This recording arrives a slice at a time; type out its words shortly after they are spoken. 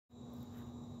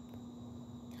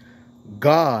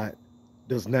God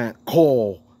does not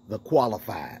call the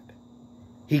qualified.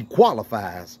 He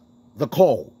qualifies the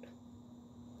called.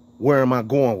 Where am I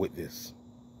going with this?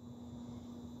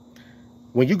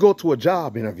 When you go to a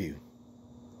job interview,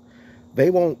 they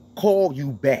won't call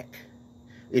you back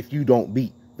if you don't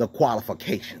meet the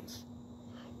qualifications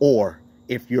or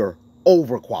if you're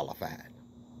overqualified.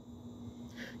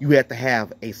 You have to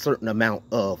have a certain amount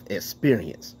of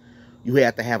experience. You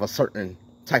have to have a certain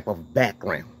type of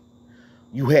background.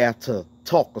 You have to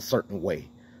talk a certain way,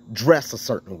 dress a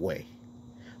certain way,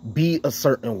 be a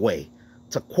certain way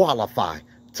to qualify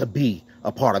to be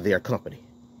a part of their company.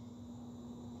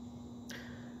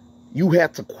 You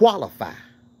have to qualify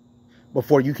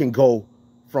before you can go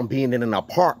from being in an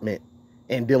apartment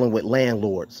and dealing with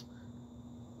landlords,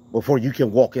 before you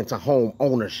can walk into home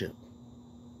ownership.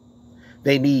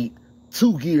 They need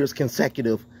 2 years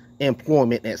consecutive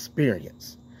employment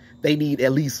experience. They need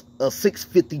at least a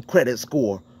 650 credit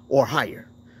score or higher.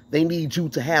 They need you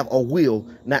to have a will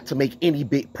not to make any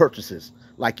big purchases,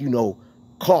 like,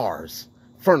 cars,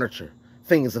 furniture,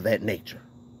 things of that nature.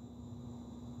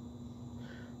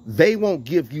 They won't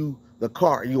give you the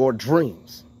car of your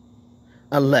dreams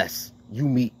unless you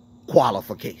meet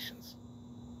qualifications.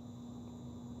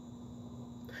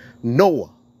 Noah,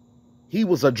 he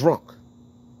was a drunk,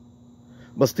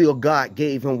 but still God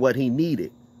gave him what he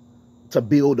needed to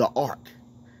build an ark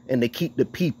and to keep the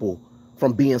people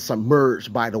from being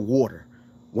submerged by the water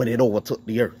when it overtook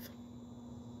the earth.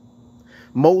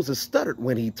 Moses stuttered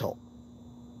when he talked,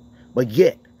 but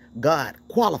yet God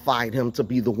qualified him to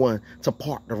be the one to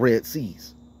part the Red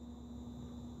Seas.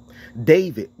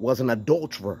 David was an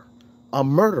adulterer, a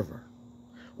murderer,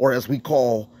 or as we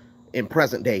call in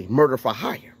present day, murder for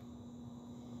hire.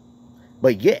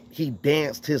 But yet he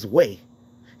danced his way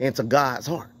into God's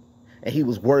heart, and he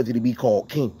was worthy to be called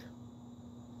king.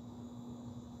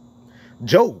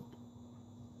 Job,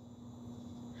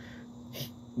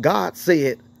 God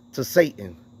said to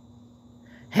Satan,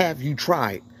 "Have you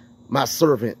tried my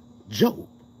servant Job?"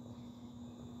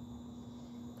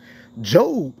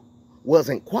 Job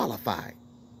wasn't qualified,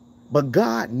 but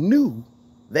God knew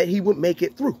that he would make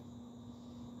it through.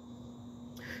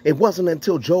 It wasn't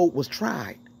until Job was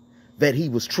tried that he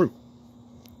was true.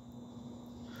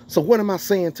 So what am I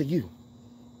saying to you?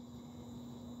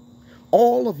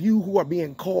 All of you who are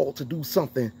being called to do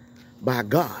something by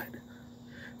God,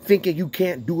 thinking you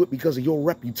can't do it because of your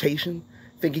reputation,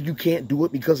 thinking you can't do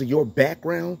it because of your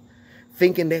background,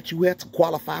 thinking that you have to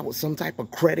qualify with some type of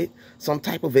credit, some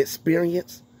type of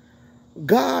experience.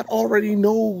 God already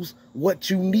knows what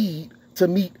you need to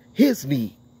meet his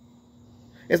need.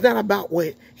 It's not about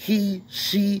what he,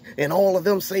 she, and all of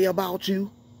them say about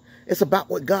you. It's about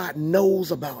what God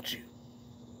knows about you.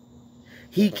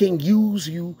 He can use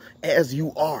you as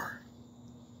you are.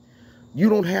 You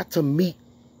don't have to meet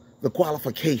the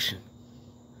qualification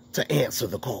to answer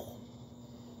the call.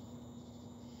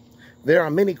 There are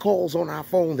many calls on our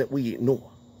phone that we ignore.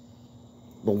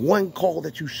 But one call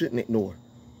that you shouldn't ignore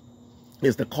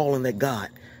is the calling that God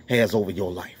has over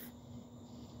your life.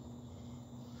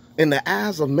 In the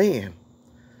eyes of man,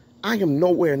 I am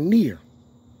nowhere near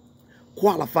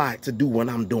qualified to do what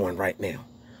I'm doing right now,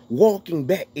 walking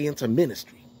back into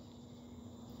ministry,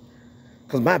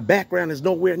 because my background is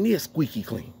nowhere near squeaky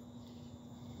clean.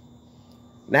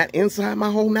 Not inside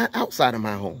my home, not outside of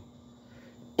my home.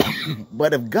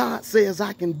 But if God says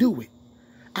I can do it,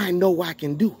 I know I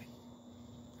can do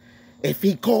it. If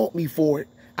he called me for it,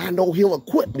 I know he'll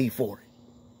equip me for it.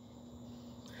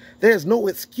 There's no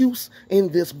excuse in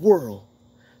this world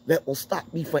that will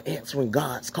stop me from answering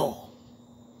God's call.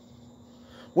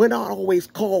 We're not always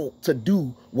called to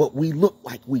do what we look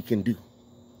like we can do.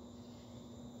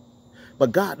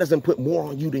 But God doesn't put more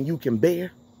on you than you can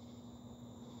bear.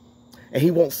 And he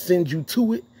won't send you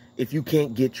to it if you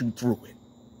can't get you through it.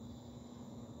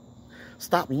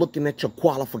 Stop looking at your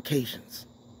qualifications.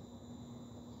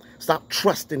 Stop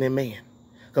trusting in man,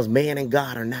 because man and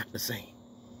God are not the same.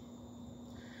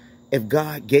 If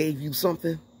God gave you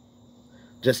something,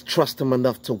 just trust him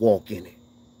enough to walk in it.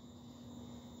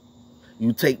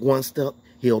 You take one step,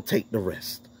 he'll take the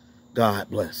rest. God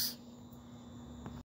bless.